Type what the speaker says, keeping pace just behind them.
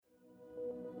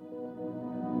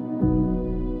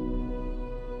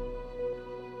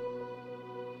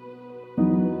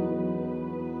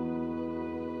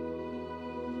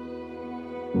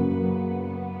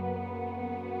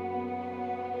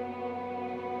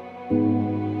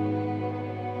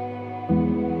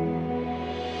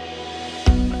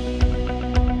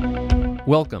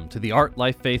Welcome to the Art,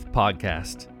 Life, Faith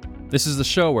podcast. This is the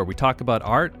show where we talk about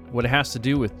art, what it has to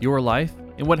do with your life,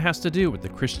 and what it has to do with the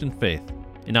Christian faith.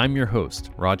 And I'm your host,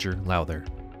 Roger Lowther.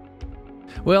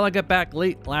 Well, I got back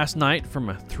late last night from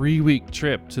a 3-week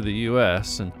trip to the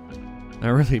U.S., and I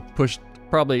really pushed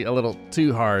probably a little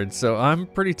too hard, so I'm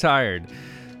pretty tired.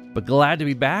 But glad to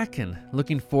be back and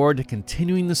looking forward to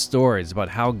continuing the stories about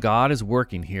how God is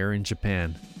working here in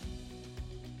Japan.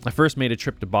 I first made a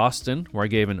trip to Boston, where I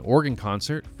gave an organ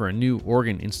concert for a new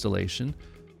organ installation.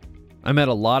 I met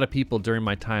a lot of people during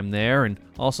my time there and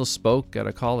also spoke at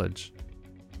a college.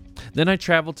 Then I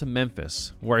traveled to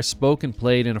Memphis, where I spoke and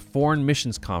played in a foreign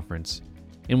missions conference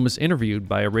and was interviewed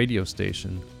by a radio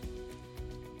station.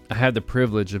 I had the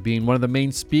privilege of being one of the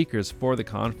main speakers for the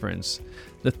conference.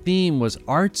 The theme was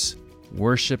arts,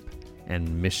 worship,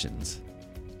 and missions.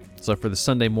 So for the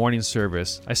Sunday morning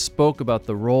service, I spoke about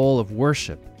the role of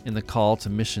worship in the call to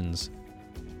missions.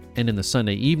 And in the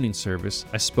Sunday evening service,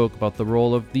 I spoke about the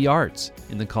role of the arts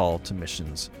in the call to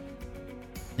missions.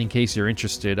 In case you're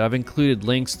interested, I've included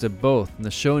links to both in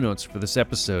the show notes for this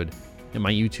episode and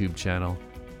my YouTube channel.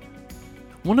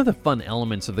 One of the fun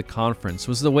elements of the conference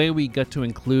was the way we got to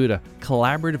include a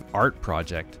collaborative art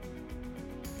project.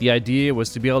 The idea was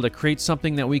to be able to create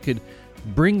something that we could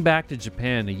bring back to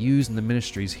Japan to use in the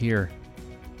ministries here.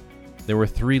 There were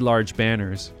 3 large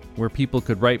banners where people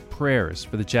could write prayers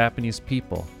for the Japanese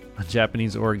people on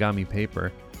Japanese origami paper,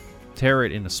 tear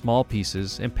it into small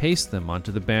pieces, and paste them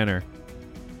onto the banner.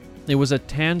 It was a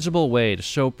tangible way to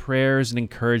show prayers and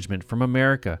encouragement from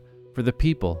America for the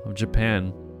people of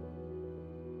Japan.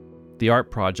 The art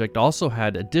project also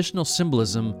had additional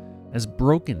symbolism as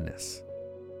brokenness.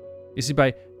 You see,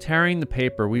 by tearing the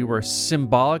paper, we were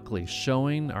symbolically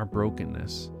showing our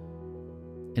brokenness.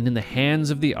 And in the hands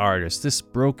of the artist, this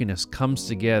brokenness comes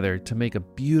together to make a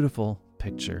beautiful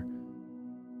picture.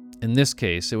 In this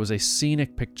case, it was a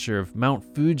scenic picture of Mount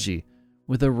Fuji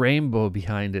with a rainbow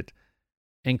behind it,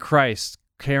 and Christ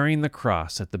carrying the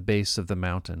cross at the base of the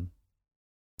mountain.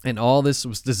 And all this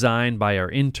was designed by our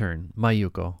intern,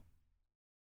 Mayuko.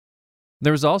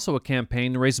 There was also a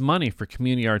campaign to raise money for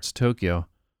Community Arts Tokyo.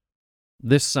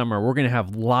 This summer, we're going to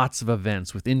have lots of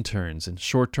events with interns and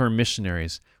short-term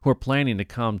missionaries who are planning to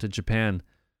come to Japan.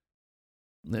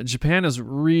 Japan has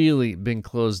really been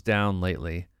closed down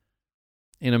lately.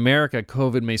 In America,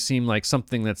 COVID may seem like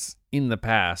something that's in the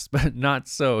past, but not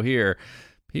so here.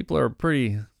 People are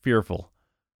pretty fearful.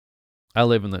 I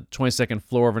live in the 22nd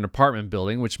floor of an apartment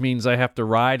building, which means I have to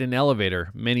ride an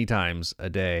elevator many times a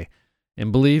day.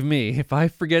 And believe me, if I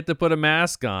forget to put a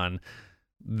mask on,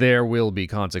 there will be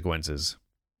consequences.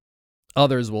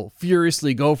 Others will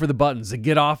furiously go for the buttons to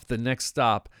get off the next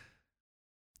stop.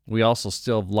 We also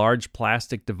still have large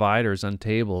plastic dividers on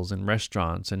tables in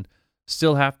restaurants and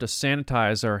still have to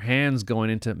sanitize our hands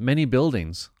going into many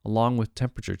buildings, along with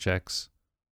temperature checks.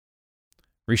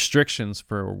 Restrictions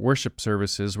for worship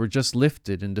services were just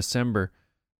lifted in December,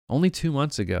 only 2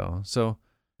 months ago, so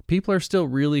people are still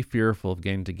really fearful of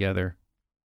getting together.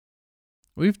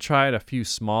 We've tried a few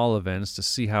small events to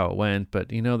see how it went, but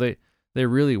they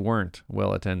really weren't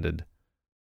well attended.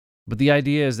 But the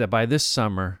idea is that by this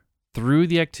summer, through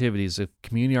the activities of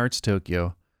Community Arts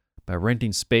Tokyo, by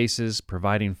renting spaces,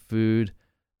 providing food,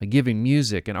 by giving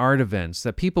music and art events,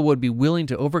 that people would be willing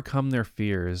to overcome their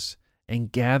fears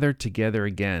and gather together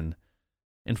again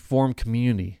and form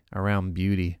community around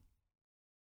beauty.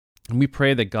 And we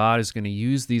pray that God is going to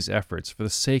use these efforts for the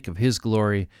sake of His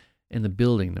glory and the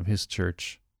building of His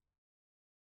church.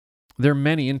 There are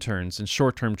many interns and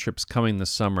short-term trips coming this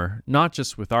summer, not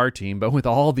just with our team, but with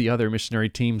all the other missionary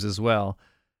teams as well.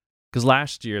 Because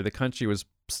last year, the country was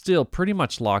still pretty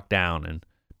much locked down and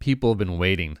people have been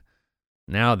waiting.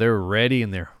 Now they're ready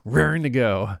and they're raring to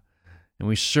go. And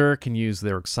we sure can use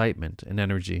their excitement and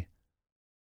energy.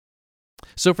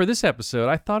 So for this episode,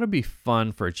 I thought it'd be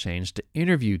fun for a change to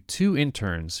interview 2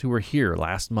 interns who were here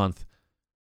last month,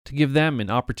 to give them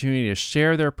an opportunity to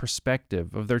share their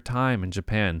perspective of their time in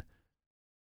Japan.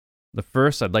 The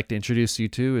first I'd like to introduce you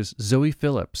to is Zoe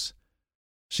Phillips.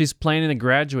 She's planning to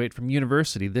graduate from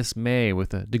university this May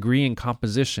with a degree in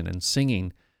composition and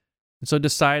singing, and so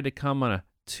decided to come on a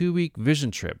 2-week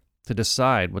vision trip to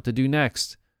decide what to do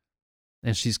next.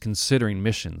 And she's considering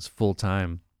missions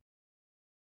full-time.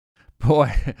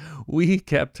 Boy, we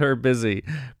kept her busy,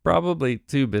 probably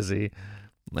too busy.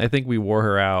 I think we wore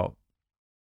her out.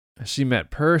 She met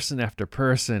person after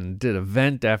person, did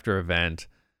event after event,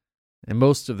 and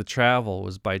most of the travel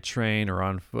was by train or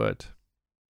on foot.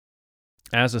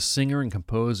 As a singer and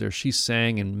composer, she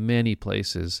sang in many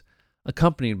places,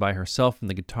 accompanied by herself on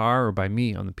the guitar or by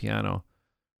me on the piano.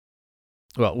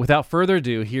 Well, without further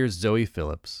ado, here's Zoe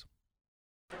Phillips.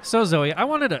 So Zoe, I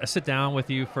wanted to sit down with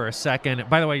you for a second.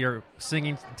 By the way, your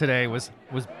singing today was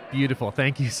beautiful.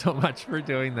 Thank you so much for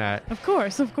doing that. Of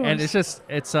course. And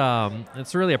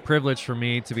it's really a privilege for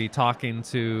me to be talking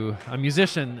to a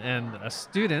musician and a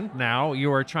student. Now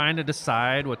you are trying to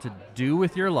decide what to do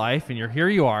with your life, and here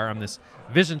you are on this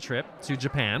vision trip to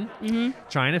Japan,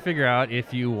 trying to figure out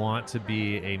if you want to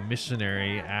be a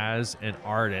missionary as an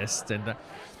artist. And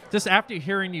just after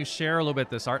hearing you share a little bit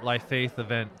this Art Life Faith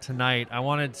event tonight, I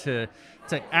wanted to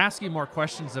ask you more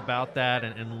questions about that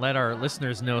and let our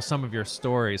listeners know some of your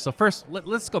stories. So first,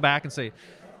 let's go back and say,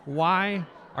 why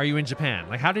are you in Japan?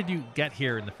 Like, how did you get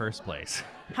here in the first place?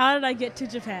 How did I get to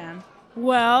Japan?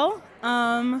 Well,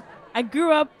 I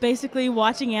grew up basically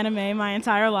watching anime my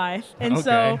entire life. And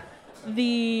so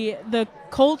the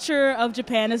culture of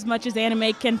Japan, as much as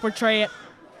anime can portray it,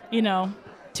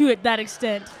 to that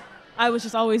extent, I was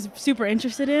just always super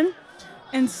interested in.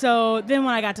 And so then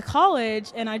when I got to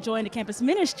college and I joined a campus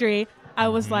ministry, I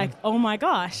was like, oh my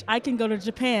gosh, I can go to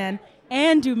Japan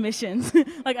and do missions.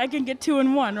 Like, I can get 2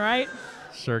 in 1, right?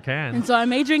 Sure can. And so I'm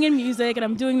majoring in music and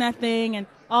I'm doing that thing and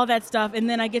all that stuff. And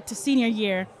then I get to senior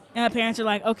year and my parents are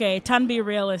like, okay, time to be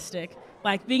realistic.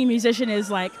 Like, being a musician is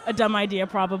like a dumb idea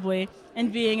probably.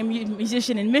 And being a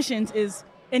musician in missions is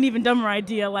an even dumber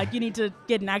idea. Like, you need to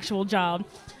get an actual job.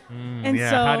 And so,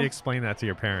 how do you explain that to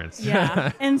your parents?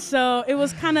 Yeah. And so it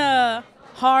was kind of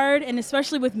hard, and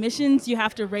especially with missions, you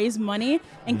have to raise money,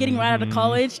 and getting right out of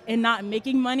college and not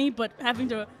making money, but having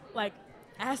to like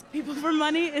ask people for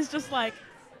money is just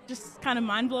kind of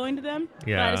mind-blowing to them.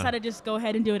 Yeah. But I decided to just go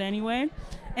ahead and do it anyway.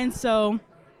 And so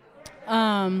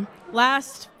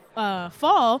last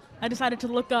fall, I decided to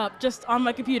look up just on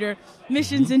my computer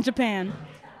missions in Japan.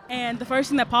 And the first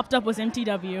thing that popped up was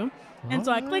MTW. And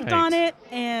so I clicked on it,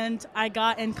 and I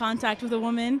got in contact with a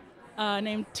woman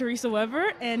named Teresa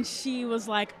Weber, and she was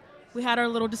like, we had our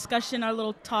little discussion, our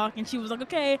little talk, and she was like,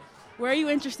 okay, where are you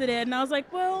interested in? And I was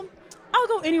like, well, I'll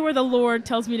go anywhere the Lord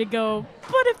tells me to go,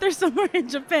 but if there's somewhere in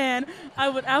Japan, I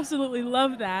would absolutely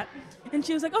love that. And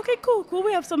she was like, okay, cool,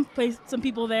 we have some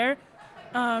people there.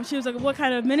 She was like, what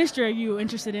kind of ministry are you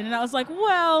interested in? And I was like,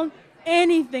 well,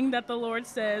 anything that the Lord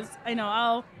says,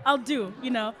 I'll do,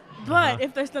 But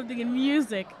if there's something in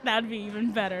music, that'd be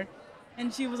even better.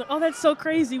 And she was like, oh, that's so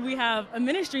crazy. We have a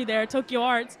ministry there, Tokyo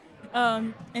Arts,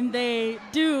 and they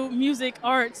do music,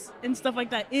 arts, and stuff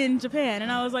like that in Japan.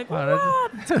 And I was like, wow,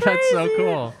 that's crazy. That's so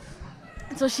cool.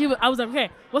 And so I was like, okay,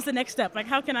 what's the next step? Like,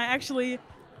 how can I actually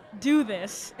do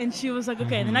this? And she was like,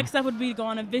 okay, the next step would be to go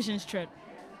on a visions trip.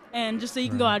 And just so you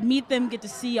can go out and meet them, get to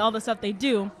see all the stuff they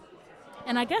do.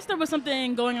 And I guess there was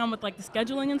something going on with like the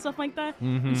scheduling and stuff like that.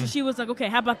 And so she was like, okay,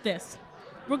 how about this?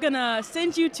 We're going to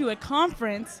send you to a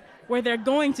conference where they're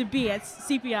going to be at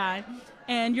CPI,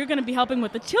 and you're going to be helping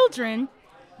with the children,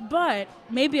 but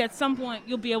maybe at some point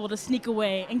you'll be able to sneak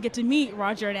away and get to meet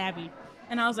Roger and Abby.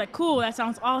 And I was like, cool, that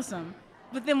sounds awesome.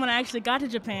 But then when I actually got to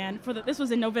Japan, this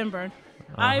was in November,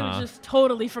 I just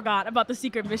totally forgot about the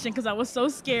secret mission because I was so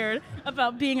scared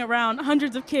about being around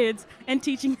hundreds of kids and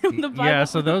teaching them the Bible. Yeah,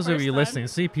 so those of you listening,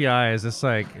 CPI is this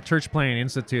like Church Planting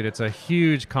Institute. It's a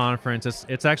huge conference.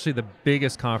 It's actually the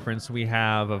biggest conference we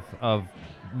have of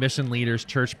mission leaders,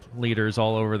 church leaders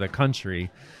all over the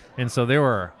country. And so there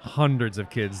were hundreds of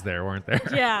kids there, weren't there?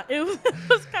 Yeah, it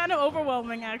was kind of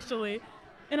overwhelming, actually.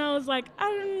 And I was like,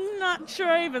 I'm not sure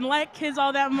I even like kids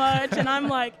all that much. And I'm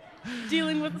like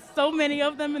dealing with so many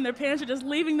of them, and their parents are just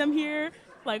leaving them here.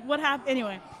 Like, what happened?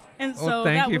 Anyway. And so well,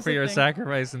 thank you for your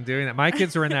sacrifice in doing that. My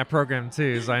kids were in that program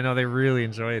too, so I know they really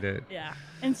enjoyed it. Yeah.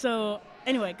 And so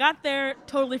anyway, got there,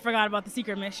 totally forgot about the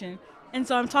secret mission. And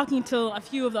so I'm talking to a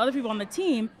few of the other people on the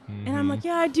team, and I'm like,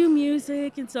 yeah, I do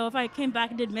music. And so if I came back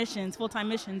and did missions, full-time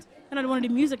missions, and I'd want to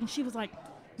do music, and she was like,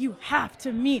 you have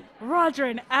to meet Roger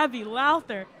and Abby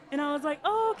Lowther. And I was like,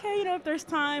 oh, okay, if there's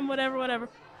time, whatever.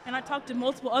 And I talked to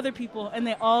multiple other people, and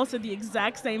they all said the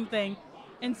exact same thing.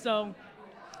 And so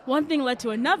one thing led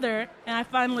to another, and I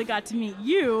finally got to meet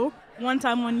you one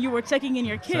time when you were checking in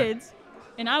your kids.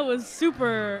 And I was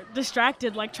super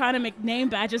distracted, like trying to make name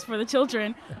badges for the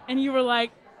children. And you were like,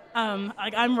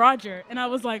 I'm Roger. And I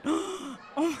was like, oh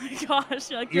my gosh.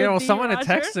 Like, someone Roger?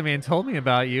 had texted me and told me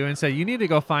about you and said, you need to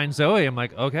go find Zoe. I'm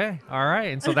like, okay, all right.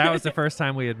 And so that was the first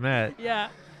time we had met. Yeah.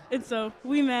 And so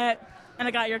we met, and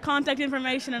I got your contact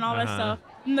information and all that stuff.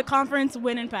 And the conference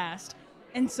went and passed.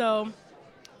 And so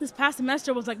this past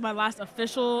semester was like my last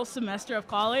official semester of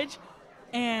college.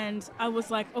 And I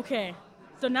was like, okay,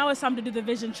 so now it's time to do the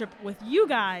vision trip with you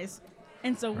guys.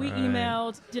 And so we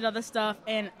emailed, did other stuff,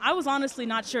 and I was honestly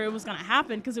not sure it was going to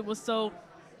happen because it was so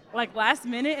like last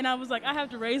minute, and I was like, I have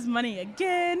to raise money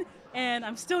again, and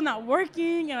I'm still not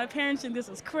working, and my parents think this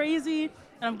is crazy, and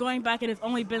I'm going back, and it's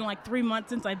only been like 3 months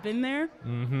since I've been there.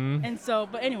 And so,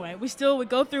 but anyway, we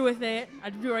go through with it. I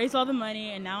raised all the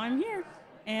money, and now I'm here.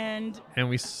 And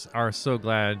we are so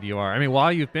glad you are. I mean,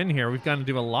 while you've been here, we've gotten to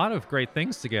do a lot of great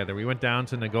things together. We went down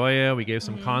to Nagoya. We gave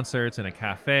some concerts in a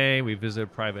cafe. We visited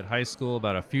a private high school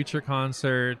about a future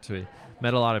concert. We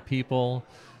met a lot of people,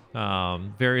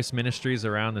 various ministries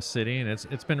around the city. And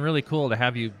it's been really cool to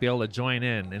have you be able to join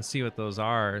in and see what those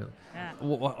are.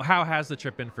 Yeah. How has the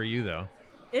trip been for you, though?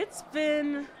 It's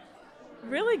been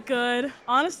really good.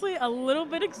 Honestly, a little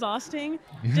bit exhausting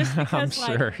just because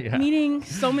sure, yeah. meeting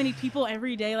so many people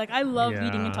every day. Like I love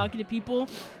meeting and talking to people,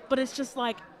 but it's just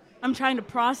like I'm trying to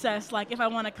process like if I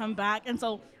want to come back. And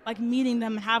so like meeting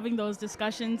them, having those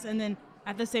discussions, and then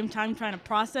at the same time trying to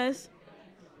process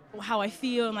how I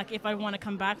feel and like if I want to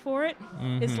come back for it.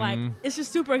 It's like it's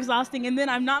just super exhausting, and then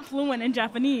I'm not fluent in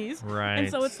Japanese. Right. And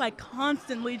so it's like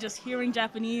constantly just hearing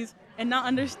Japanese and not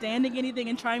understanding anything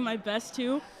and trying my best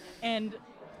to. And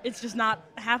it's just not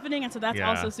happening, and so that's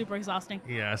also super exhausting.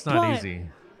 Yeah, it's not easy.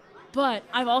 But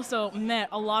I've also met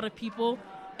a lot of people,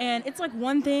 and it's like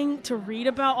one thing to read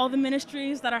about all the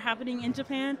ministries that are happening in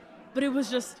Japan, but it was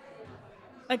just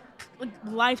like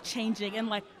life-changing and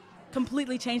like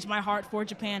completely changed my heart for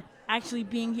Japan. Actually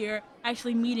being here,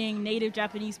 actually meeting native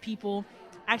Japanese people,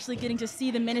 actually getting to see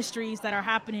the ministries that are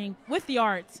happening with the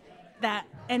arts,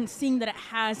 and seeing that it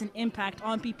has an impact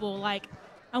on people. Like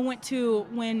I went to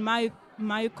when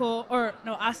Ayaka,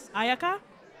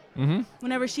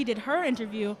 whenever she did her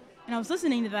interview, and I was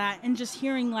listening to that and just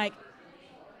hearing like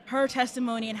her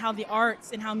testimony and how the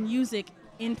arts and how music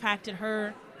impacted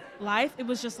her life, it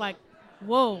was just like,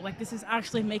 whoa, like this is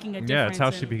actually making a difference. Yeah, it's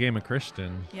how she became a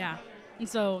Christian. Yeah. And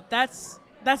so that's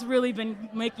really been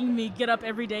making me get up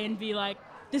every day and be like,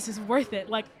 this is worth it.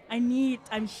 Like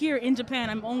I'm here in Japan.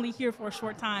 I'm only here for a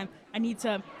short time. I need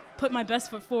to put my best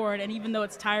foot forward, and even though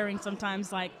it's tiring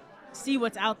sometimes, like see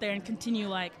what's out there and continue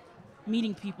like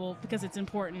meeting people because it's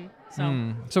important.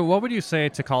 So what would you say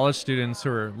to college students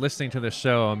who are listening to this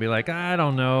show and be like, I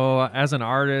don't know, as an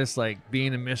artist, like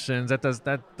being in missions, that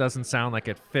doesn't sound like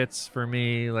it fits for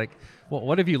me. Like,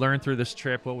 what have you learned through this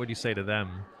trip? What would you say to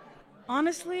them?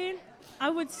 Honestly,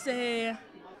 I would say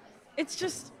it's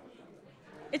just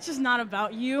not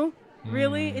about you,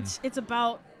 really. It's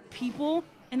about people.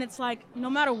 And it's like, no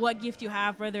matter what gift you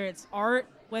have, whether it's art,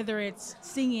 whether it's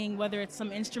singing, whether it's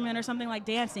some instrument or something like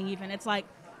dancing even, it's like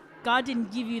God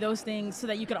didn't give you those things so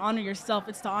that you could honor yourself.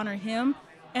 It's to honor Him.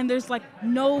 And there's like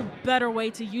no better way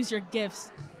to use your gifts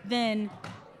than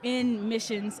in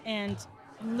missions and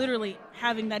literally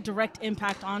having that direct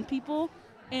impact on people.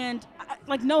 And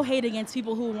like no hate against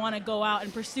people who want to go out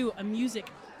and pursue a music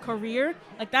career.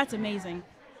 Like that's amazing.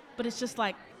 But it's just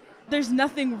like, there's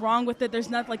nothing wrong with it. There's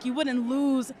not like you wouldn't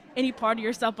lose any part of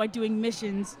yourself by doing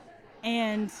missions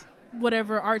and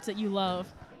whatever arts that you love.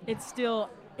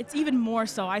 It's even more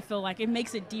so. I feel like it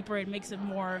makes it deeper. It makes it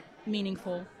more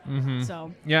meaningful.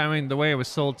 So yeah, I mean, the way it was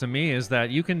sold to me is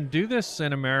that you can do this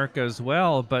in America as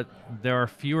well, but there are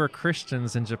fewer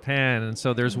Christians in Japan, and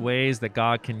so there's ways that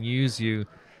God can use you.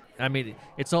 I mean,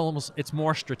 it's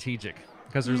more strategic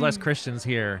because there's less Christians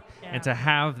here. And to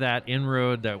have that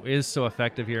inroad that is so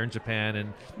effective here in Japan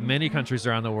and many countries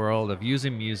around the world of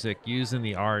using music, using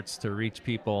the arts to reach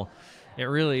people, it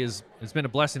really is. It's been a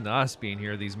blessing to us being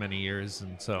here these many years.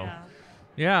 And so,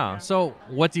 yeah. So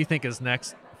what do you think is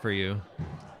next for you?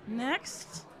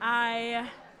 Next, I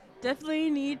definitely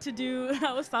need to do,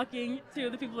 I was talking to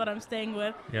the people that I'm staying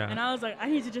with, and I was like, I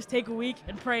need to just take a week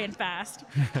and pray and fast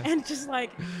and just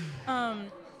like,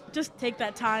 just take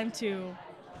that time to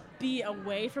be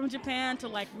away from Japan to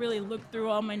like really look through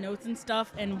all my notes and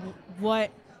stuff and what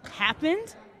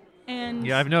happened. And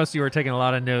yeah, I've noticed you were taking a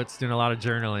lot of notes, doing a lot of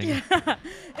journaling. Yeah,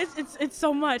 it's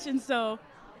so much. And so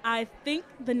I think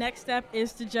the next step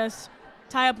is to just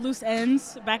tie up loose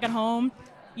ends back at home,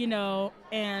 you know,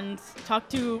 and talk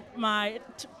to my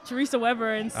Teresa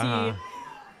Weber and see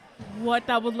what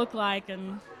that would look like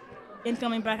and in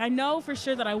coming back. I know for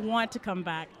sure that I want to come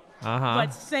back. But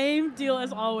same deal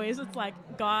as always. It's like,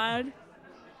 God,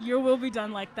 your will be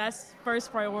done. Like, that's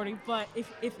first priority. But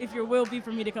if your will be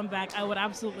for me to come back, I would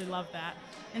absolutely love that.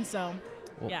 And so,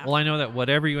 yeah. Well, I know that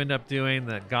whatever you end up doing,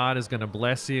 that God is going to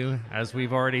bless you, as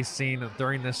we've already seen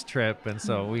during this trip. And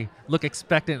so we look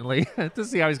expectantly to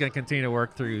see how He's going to continue to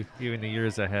work through you in the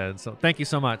years ahead. So thank you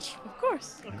so much. Of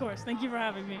course. Thank you for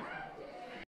having me.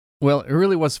 Well, it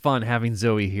really was fun having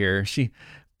Zoe here. She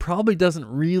probably doesn't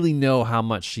really know how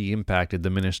much she impacted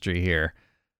the ministry here.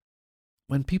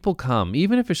 When people come,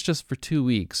 even if it's just for 2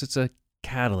 weeks, it's a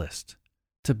catalyst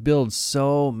to build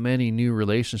so many new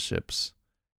relationships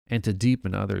and to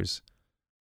deepen others.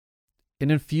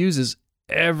 It infuses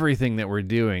everything that we're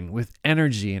doing with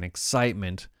energy and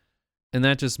excitement, and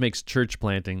that just makes church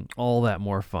planting all that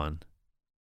more fun.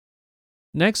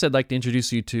 Next, I'd like to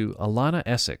introduce you to Alana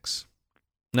Essex.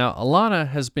 Now, Alana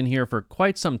has been here for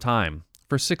quite some time,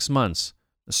 for 6 months,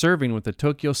 serving with the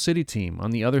Tokyo City team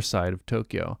on the other side of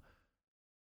Tokyo.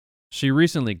 She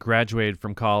recently graduated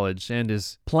from college and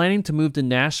is planning to move to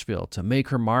Nashville to make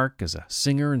her mark as a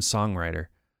singer and songwriter.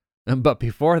 But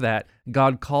before that,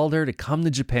 God called her to come to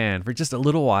Japan for just a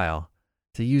little while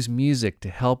to use music to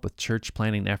help with church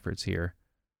planting efforts here.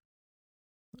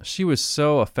 She was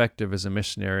so effective as a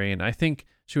missionary, and I think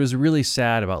she was really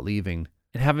sad about leaving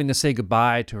and having to say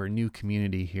goodbye to her new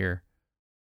community here.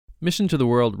 Mission to the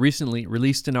World recently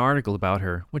released an article about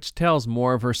her, which tells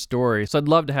more of her story, so I'd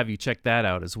love to have you check that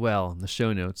out as well in the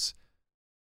show notes.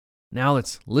 Now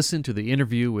let's listen to the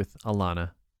interview with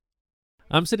Alana.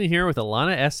 I'm sitting here with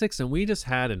Alana Essex, and we just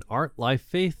had an Art Life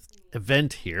Faith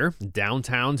event here in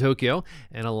downtown Tokyo,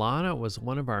 and Alana was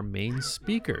one of our main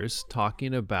speakers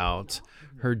talking about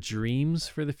her dreams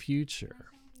for the future.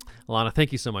 Alana,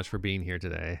 thank you so much for being here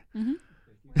today. Mm-hmm.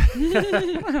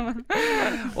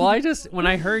 Well, when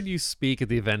I heard you speak at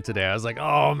the event today, I was like,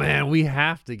 oh man, we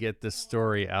have to get this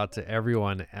story out to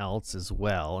everyone else as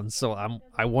well. And so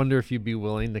I wonder if you'd be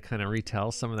willing to kind of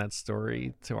retell some of that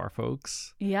story to our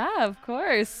folks. Yeah, of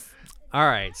course. All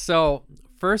right. So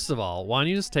first of all, why don't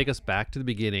you just take us back to the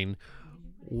beginning?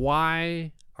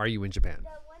 Why are you in Japan?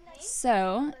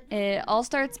 So it all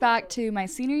starts back to my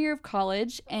senior year of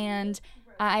college, and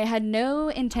I had no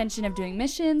intention of doing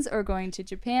missions or going to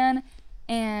Japan,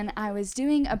 and I was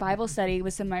doing a Bible study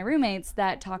with some of my roommates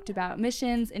that talked about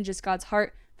missions and just God's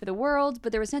heart for the world,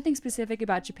 but there was nothing specific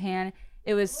about Japan.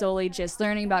 It was solely just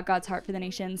learning about God's heart for the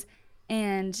nations.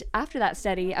 And after that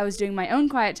study, I was doing my own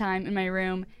quiet time in my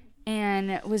room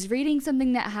and was reading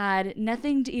something that had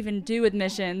nothing to even do with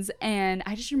missions, and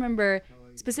I just remember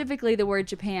specifically the word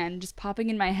Japan just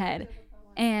popping in my head.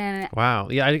 And wow,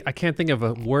 yeah, I can't think of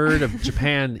a word of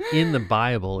Japan in the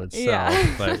Bible itself,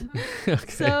 yeah. But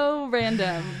okay. So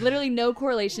random, literally no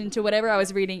correlation to whatever I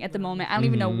was reading at the moment. I don't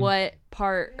even know what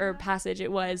part or passage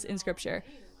it was in scripture,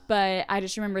 but I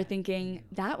just remember thinking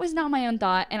that was not my own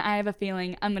thought, and I have a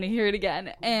feeling I'm gonna hear it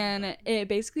again. And it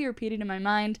basically repeated in my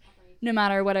mind no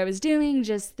matter what I was doing.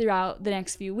 Just throughout the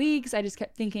next few weeks, I just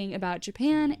kept thinking about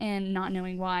Japan and not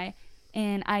knowing why.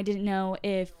 And I didn't know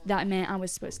if that meant I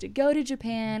was supposed to go to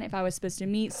Japan, if I was supposed to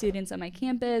meet students on my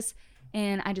campus.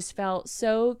 And I just felt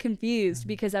so confused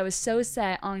because I was so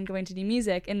set on going to do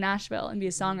music in Nashville and be a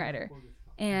songwriter.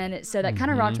 And so that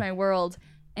kind of rocked my world.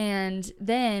 And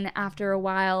then after a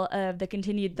while of the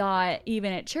continued thought,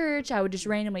 even at church, I would just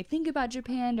randomly think about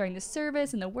Japan during the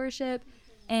service and the worship,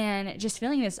 and just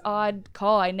feeling this odd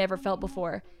call I never felt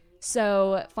before.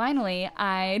 So finally,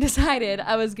 I decided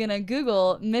I was going to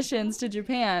Google missions to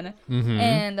Japan.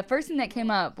 And the first thing that came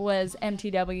up was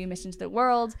MTW, Mission to the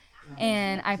World.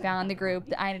 And I found the group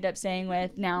that I ended up staying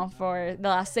with now for the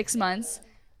last 6 months.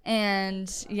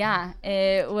 And yeah,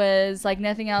 it was like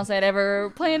nothing else I'd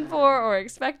ever planned for or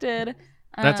expected.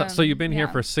 So you've been here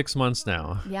for 6 months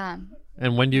now. Yeah.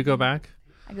 And when do you go back?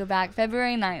 I go back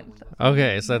February 9th.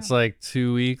 Okay, so that's like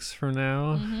 2 weeks from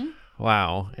now.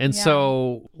 Wow. And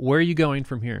so where are you going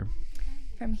from here?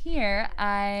 From here,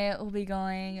 I will be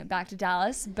going back to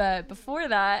Dallas, but before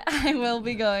that, I will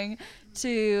be going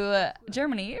to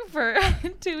Germany for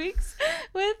 2 weeks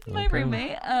with my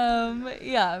roommate. And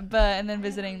then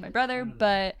visiting my brother.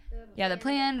 But yeah, the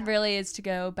plan really is to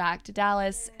go back to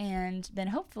Dallas and then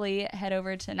hopefully head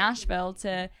over to Nashville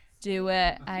to do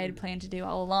what I had planned to do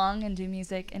all along and do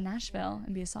music in Nashville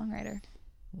and be a songwriter.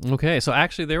 Okay, so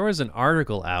actually there was an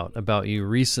article out about you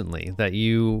recently that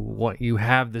you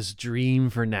have this dream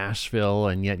for Nashville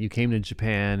and yet you came to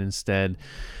Japan instead.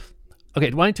 Okay,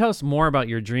 why don't you tell us more about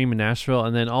your dream in Nashville,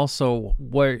 and then also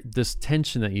what this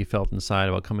tension that you felt inside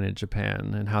about coming to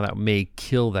Japan and how that may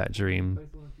kill that dream?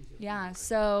 Yeah,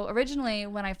 so originally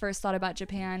when I first thought about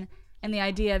Japan and the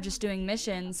idea of just doing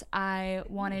missions, I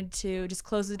wanted to just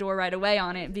close the door right away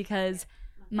on it because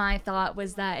my thought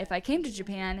was that if I came to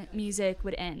Japan, music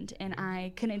would end, and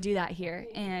I couldn't do that here.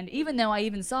 And even though I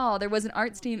even saw there was an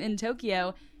arts team in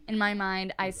Tokyo, in my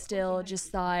mind, I still just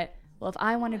thought, well, if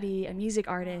I want to be a music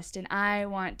artist and I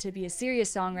want to be a serious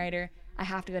songwriter, I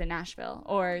have to go to Nashville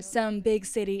or some big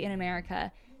city in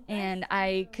America. And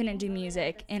I couldn't do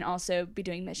music and also be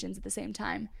doing missions at the same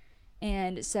time.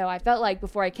 And so I felt like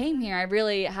before I came here, I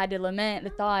really had to lament the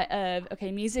thought of,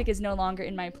 okay, music is no longer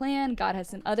in my plan. God has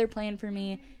some other plan for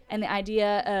me. And the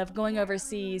idea of going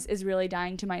overseas is really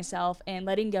dying to myself and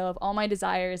letting go of all my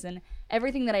desires and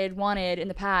everything that I had wanted in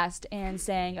the past and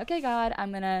saying, okay, God, I'm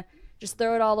going to just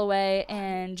throw it all away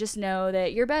and just know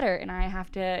that you're better. And I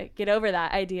have to get over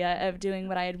that idea of doing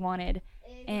what I had wanted.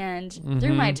 And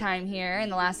through my time here in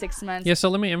the last 6 months. Yeah, so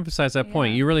let me emphasize that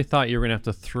point. You really thought you were going to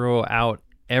have to throw out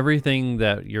everything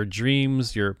that your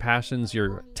dreams, your passions,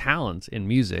 your talents in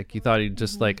music. You thought you'd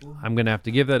just like, I'm going to have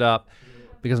to give that up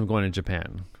because I'm going to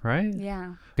Japan, right?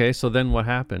 Yeah. Okay, so then what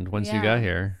happened once you got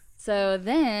here? So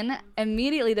then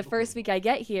immediately the first week I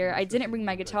get here, I didn't bring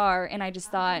my guitar and I just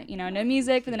thought, no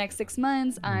music for the next 6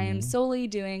 months. I'm solely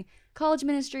doing college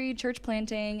ministry, church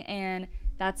planting, and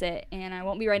that's it. And I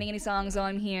won't be writing any songs while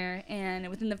I'm here. And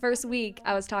within the first week,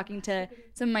 I was talking to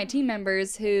some of my team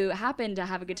members who happened to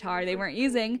have a guitar they weren't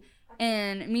using.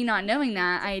 And me not knowing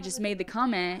that, I just made the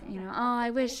comment, oh,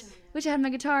 I wish I had my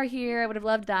guitar here. I would have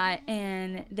loved that.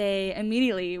 And they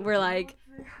immediately were like,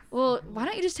 well, why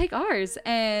don't you just take ours?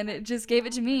 And just gave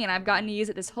it to me. And I've gotten to use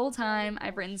it this whole time.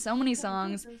 I've written so many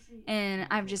songs. And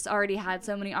I've just already had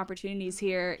so many opportunities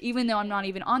here, even though I'm not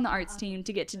even on the arts team,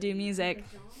 to get to do music.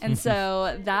 And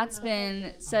so that's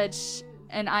been such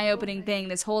an eye-opening thing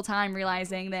this whole time,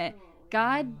 realizing that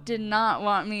God did not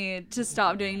want me to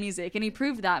stop doing music. And he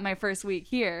proved that my first week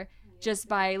here just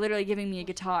by literally giving me a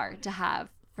guitar to have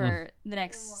for the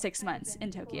next 6 months in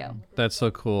Tokyo. That's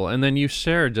so cool. And then you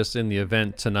shared just in the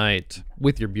event tonight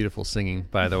with your beautiful singing,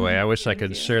 by the way. I wish I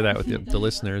could share that with the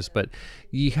listeners, but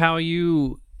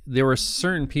there were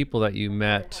certain people that you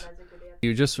met.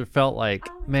 You just felt like,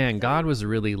 man, God was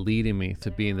really leading me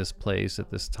to be in this place at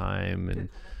this time. And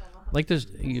like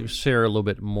you share a little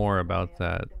bit more about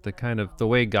that, the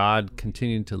way God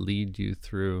continued to lead you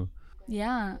through.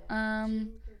 Yeah.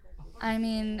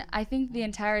 I think the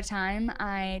entire time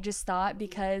I just thought,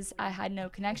 because I had no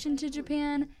connection to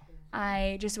Japan,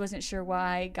 I just wasn't sure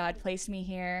why God placed me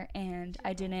here, and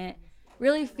I didn't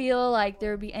really feel like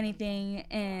there would be anything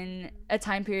in a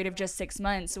time period of just 6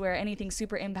 months where anything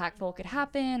super impactful could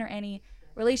happen or any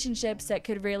relationships that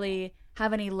could really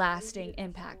have any lasting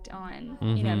impact on,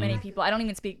 many people. I don't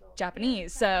even speak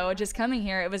Japanese. So just coming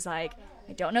here, it was like,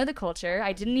 I don't know the culture.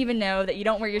 I didn't even know that you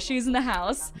don't wear your shoes in the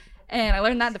house. And I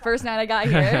learned that the first night I got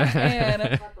here.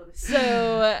 And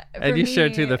so and you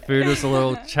shared too, the food was a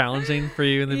little challenging for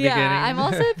you in the beginning. Yeah, I'm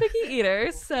also a picky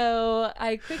eater. So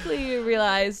I quickly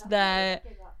realized that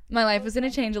my life was going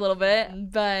to change a little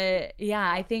bit. But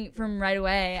yeah, I think from right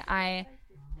away,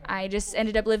 I just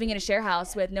ended up living in a share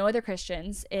house with no other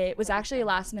Christians. It was actually a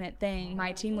last minute thing.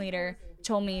 My team leader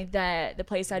told me that the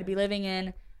place I'd be living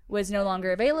in was no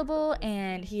longer available,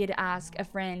 and he had asked a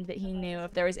friend that he knew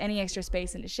if there was any extra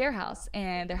space in the share house,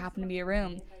 and there happened to be a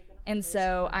room. And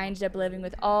so I ended up living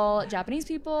with all Japanese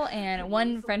people and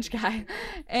one French guy.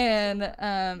 And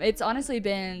it's honestly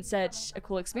been such a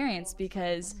cool experience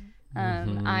because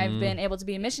I've been able to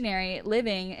be a missionary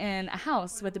living in a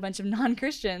house with a bunch of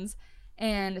non-Christians.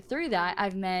 And through that,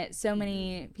 I've met so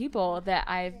many people that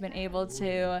I've been able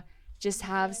to just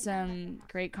have some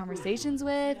great conversations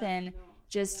with, and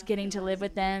just getting to live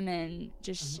with them and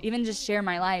just share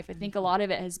my life. I think a lot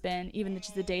of it has been even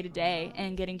just the day-to-day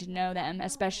and getting to know them,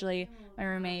 especially my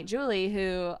roommate Julie,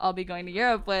 who I'll be going to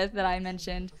Europe with, that I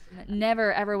mentioned.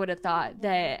 Never ever would have thought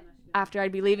that after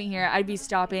I'd be leaving here, I'd be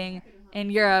stopping in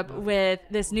Europe with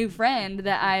this new friend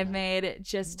that I've made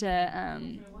just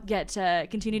to get to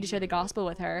continue to share the gospel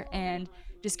with her and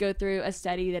just go through a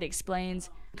study that explains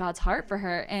God's heart for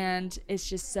her. And it's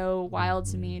just so wild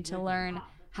to me to learn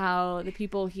how the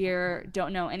people here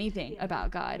don't know anything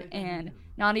about God, and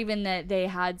not even that they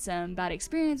had some bad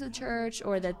experience with church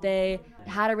or that they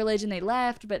had a religion they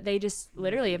left, but they just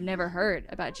literally have never heard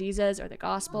about Jesus or the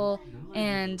gospel.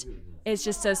 And it's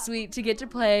just so sweet to get to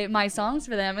play my songs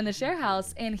for them in the share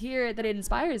house and hear that it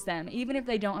inspires them, even if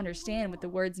they don't understand what the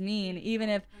words mean, even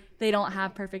if they don't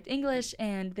have perfect English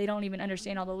and they don't even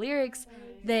understand all the lyrics.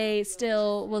 They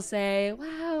still will say,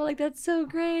 wow, like that's so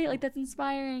great, like that's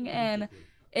inspiring. And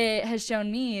it has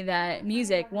shown me that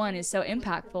music, one, is so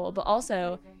impactful, but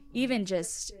also even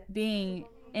just being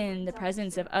in the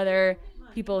presence of other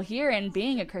people here and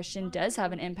being a Christian does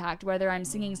have an impact, whether I'm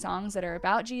singing songs that are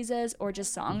about Jesus or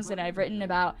just songs that I've written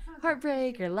about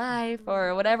heartbreak or life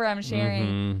or whatever I'm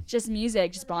sharing. Just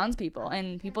music just bonds people,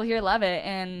 and people here love it,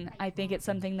 and I think it's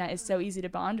something that is so easy to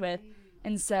bond with.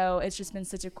 And so it's just been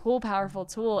such a cool, powerful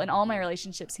tool in all my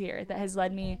relationships here that has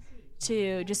led me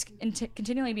to just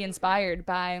continually be inspired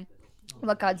by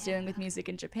what God's doing with music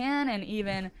in Japan, and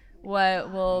even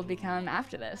what will become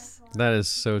after this. That is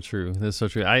so true. That's so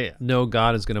true. I know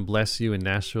God is going to bless you in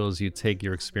Nashville as you take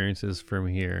your experiences from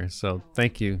here. So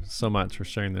thank you so much for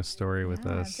sharing this story with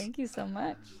us. Thank you so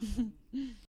much.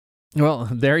 Well,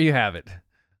 there you have it.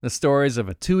 The stories of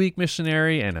a 2-week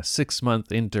missionary and a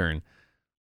 6-month intern.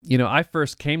 You know, I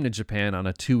first came to Japan on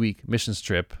a 2-week missions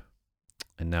trip.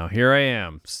 And now here I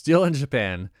am, still in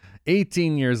Japan,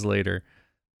 18 years later.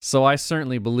 So I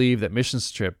certainly believe that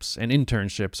missions trips and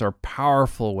internships are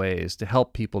powerful ways to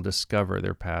help people discover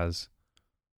their paths.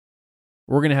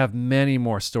 We're going to have many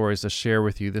more stories to share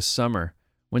with you this summer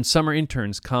when summer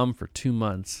interns come for 2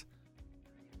 months.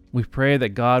 We pray that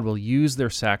God will use their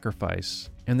sacrifice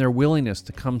and their willingness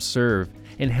to come serve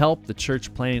and help the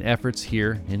church planting efforts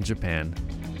here in Japan.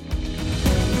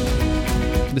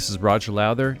 This is Roger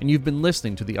Lowther, and you've been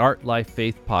listening to the Art, Life,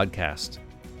 Faith podcast.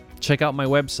 Check out my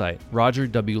website,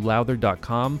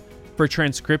 rogerwlowther.com, for a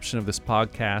transcription of this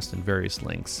podcast and various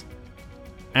links.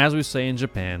 As we say in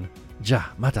Japan, ja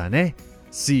mata ne.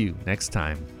 See you next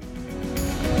time.